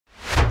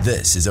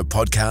This is a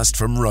podcast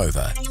from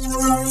Rover.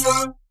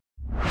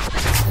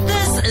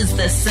 This is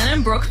the Sin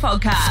and Brooke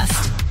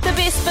podcast. The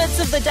best bits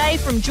of the day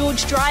from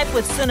George Drive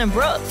with Sin and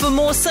Brooke. For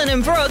more Sin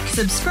and Brooke,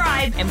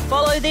 subscribe and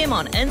follow them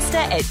on Insta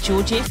at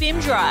George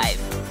FM Drive.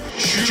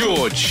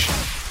 George.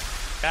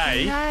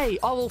 Hey. Nay.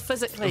 Oh, well,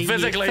 physically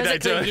They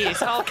do it.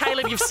 yes. Oh,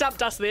 Caleb, you've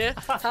stumped us there.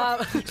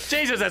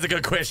 Jesus, that's a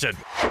good question.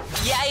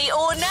 Yay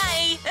or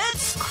nay?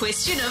 It's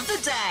question of the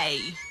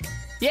day.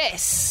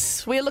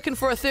 Yes, we're looking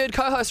for a third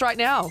co-host right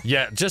now.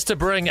 Yeah, just to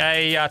bring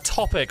a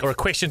topic or a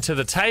question to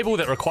the table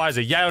that requires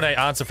a yay or nay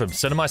answer from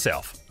Sin and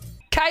myself.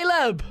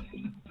 Caleb.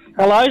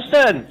 Hello,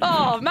 Sin.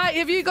 Oh, mate,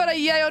 have you got a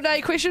yay or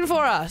nay question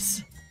for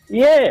us?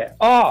 Yeah.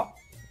 Oh,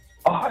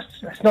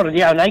 it's not a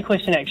yeah or nay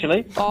question,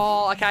 actually.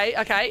 Oh, okay.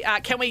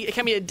 Can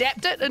we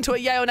adapt it into a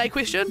yay or nay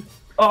question?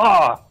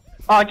 Oh,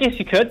 I guess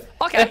you could.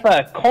 Okay. If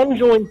a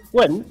conjoined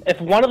twin, if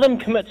one of them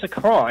commits a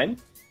crime,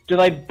 do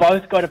they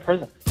both go to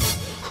prison?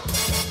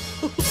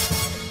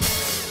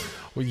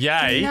 Well,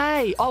 yay.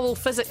 Nay. Oh, well,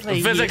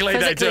 physically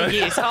they do it.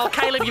 yes. Oh,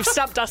 Caleb, you've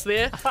stumped us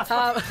there.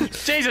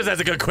 Jesus,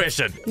 that's a good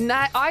question.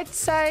 Nay, I'd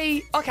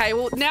say... Okay,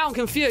 well, now I'm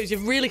confused.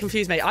 You've really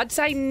confused me. I'd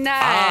say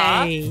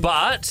nay.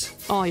 But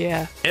Oh,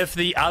 yeah. if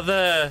the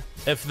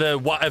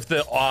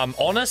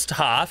honest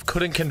half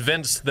couldn't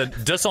convince the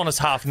dishonest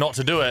half not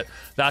to do it,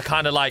 they're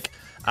kind of like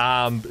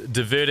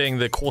diverting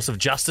the course of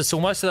justice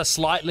almost. So they're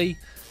slightly...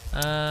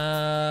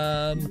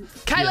 Caleb,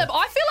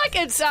 I feel like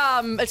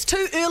it's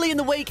too early in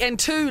the week and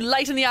too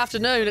late in the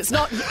afternoon. It's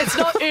not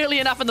early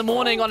enough in the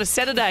morning on a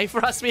Saturday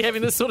for us to be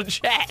having this sort of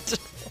chat.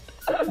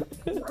 No,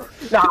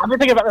 I've been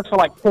thinking about this for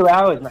like 2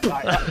 hours, mate.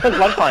 Since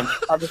lunchtime,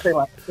 I've just been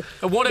like...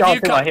 What have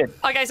you my head.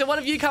 Okay, so what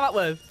have you come up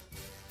with?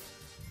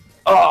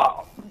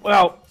 Oh,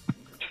 well,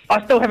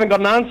 I still haven't got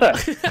an answer.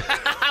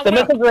 The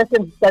missus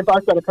reckons they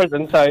both go to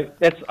prison, so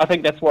I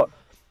think that's what...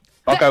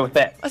 I'll go with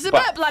that. It's a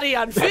bit bloody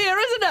unfair,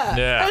 isn't it?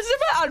 Yeah. It's a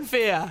bit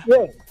unfair.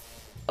 Yeah.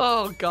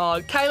 Oh,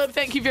 God. Caleb,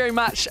 thank you very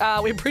much.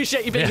 We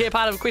appreciate you being here,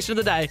 part of Question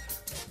of the Day.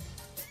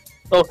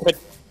 All good.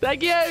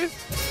 Thank you.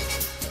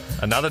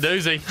 Another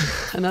doozy.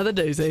 Another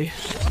doozy.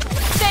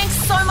 Thanks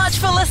so much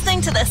for listening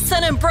to the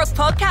Sin and Brooke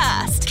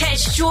podcast.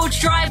 Catch George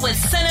Drive with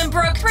Sin and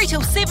Brooke 3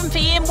 till 7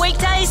 p.m.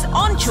 weekdays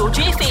on George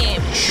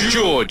FM.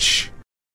 George.